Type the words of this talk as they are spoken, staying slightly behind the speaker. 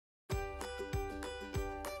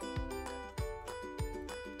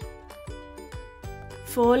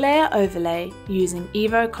4-layer overlay using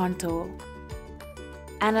EVO Contour.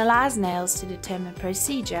 Analyze nails to determine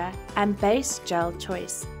procedure and base gel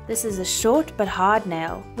choice. This is a short but hard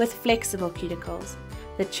nail with flexible cuticles.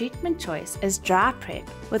 The treatment choice is dry prep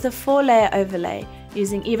with a 4-layer overlay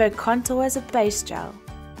using EVO Contour as a base gel.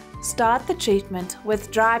 Start the treatment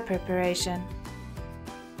with dry preparation.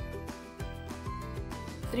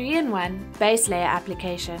 3-in-1 base layer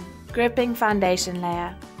application. Gripping foundation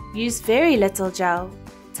layer. Use very little gel.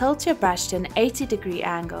 Tilt your brush to an 80-degree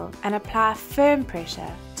angle and apply firm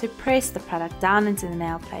pressure to press the product down into the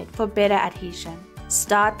nail plate for better adhesion.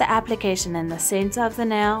 Start the application in the center of the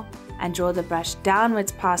nail and draw the brush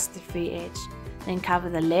downwards past the free edge. Then cover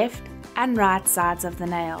the left and right sides of the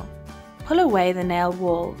nail. Pull away the nail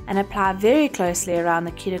wall and apply very closely around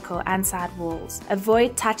the cuticle and side walls.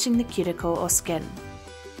 Avoid touching the cuticle or skin.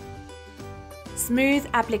 Smooth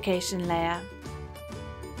application layer.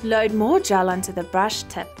 Load more gel onto the brush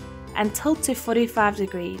tip and tilt to 45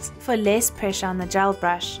 degrees for less pressure on the gel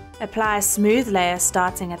brush. Apply a smooth layer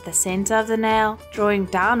starting at the center of the nail, drawing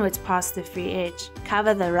downwards past the free edge.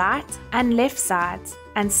 Cover the right and left sides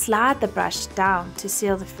and slide the brush down to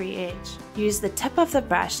seal the free edge. Use the tip of the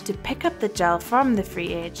brush to pick up the gel from the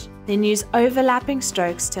free edge. Then use overlapping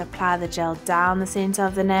strokes to apply the gel down the center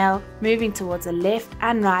of the nail, moving towards the left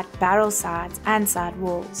and right barrel sides and side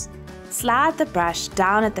walls. Slide the brush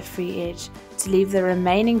down at the free edge to leave the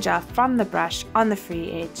remaining gel from the brush on the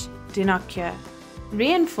free edge. Do not cure.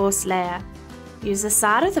 Reinforce layer. Use the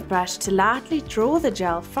side of the brush to lightly draw the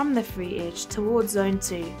gel from the free edge towards zone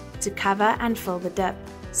 2 to cover and fill the dip,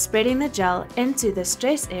 spreading the gel into the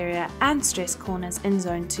stress area and stress corners in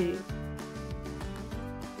zone 2.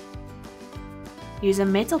 Use a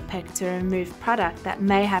metal pick to remove product that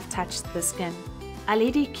may have touched the skin.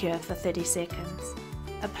 LED cure for 30 seconds.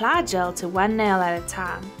 Apply gel to one nail at a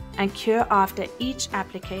time and cure after each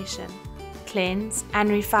application. Cleanse and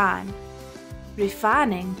refine.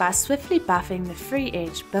 Refining by swiftly buffing the free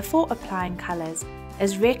edge before applying colors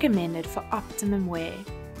is recommended for optimum wear.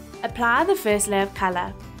 Apply the first layer of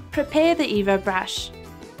color. Prepare the EVO brush.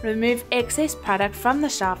 Remove excess product from the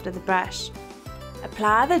shaft of the brush.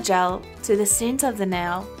 Apply the gel to the center of the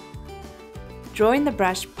nail, drawing the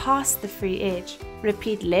brush past the free edge.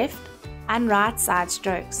 Repeat left and right side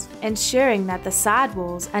strokes, ensuring that the side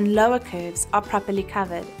walls and lower curves are properly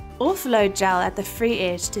covered. Offload gel at the free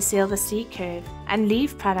edge to seal the C-curve and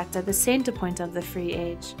leave product at the center point of the free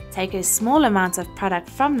edge. Take a small amount of product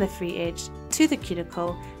from the free edge to the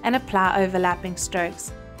cuticle and apply overlapping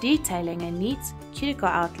strokes, detailing a neat cuticle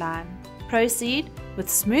outline. Proceed with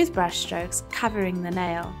smooth brush strokes covering the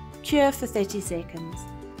nail. Cure for 30 seconds.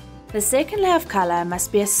 The second layer of color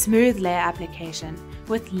must be a smooth layer application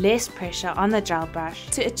with less pressure on the gel brush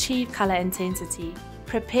to achieve color intensity.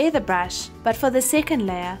 Prepare the brush, but for the second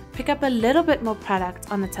layer, pick up a little bit more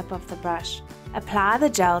product on the tip of the brush. Apply the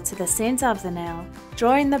gel to the center of the nail,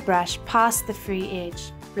 drawing the brush past the free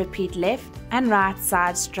edge. Repeat left and right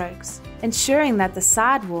side strokes, ensuring that the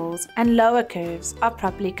side walls and lower curves are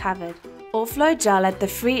properly covered. Offload gel at the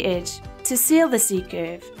free edge to seal the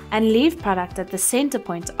C-curve and leave product at the center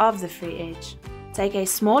point of the free edge. Take a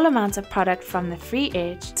small amount of product from the free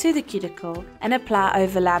edge to the cuticle and apply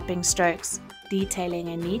overlapping strokes, detailing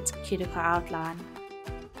a neat cuticle outline.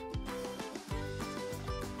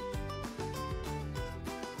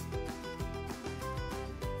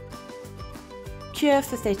 Cure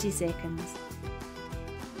for 30 seconds.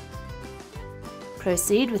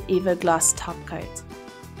 Proceed with EVO Gloss top coat.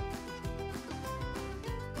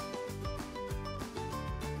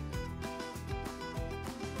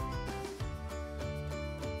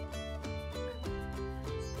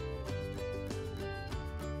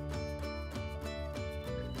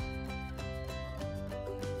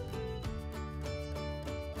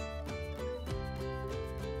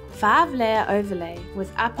 Five-layer overlay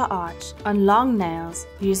with upper arch on long nails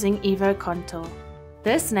using EVO Contour.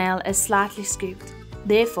 This nail is slightly scooped,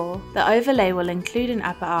 therefore the overlay will include an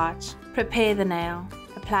upper arch. Prepare the nail.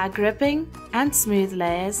 Apply gripping and smooth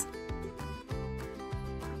layers.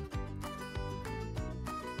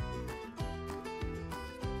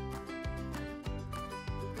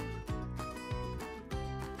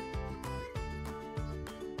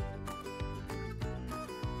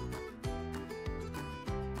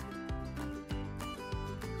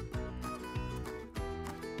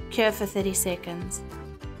 Cure for 30 seconds.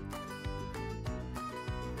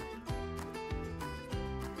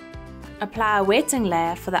 Apply a wetting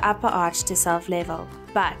layer for the upper arch to self-level,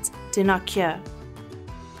 but do not cure.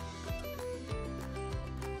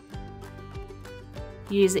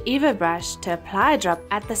 Use the EVO brush to apply a drop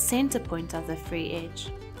at the center point of the free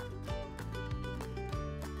edge.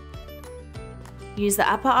 Use the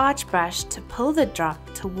upper arch brush to pull the drop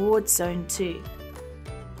towards zone 2.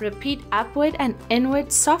 Repeat upward and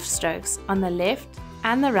inward soft strokes on the left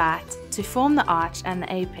and the right to form the arch and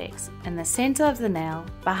the apex in the center of the nail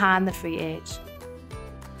behind the free edge.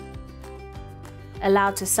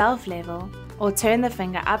 Allow to self-level or turn the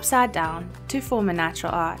finger upside down to form a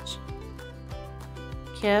natural arch.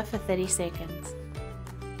 Cure for 30 seconds.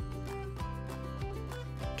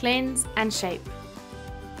 Cleanse and shape.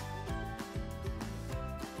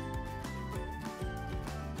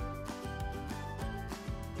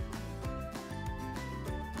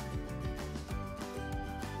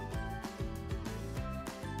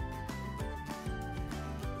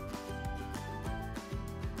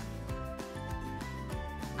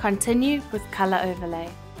 Continue with color overlay.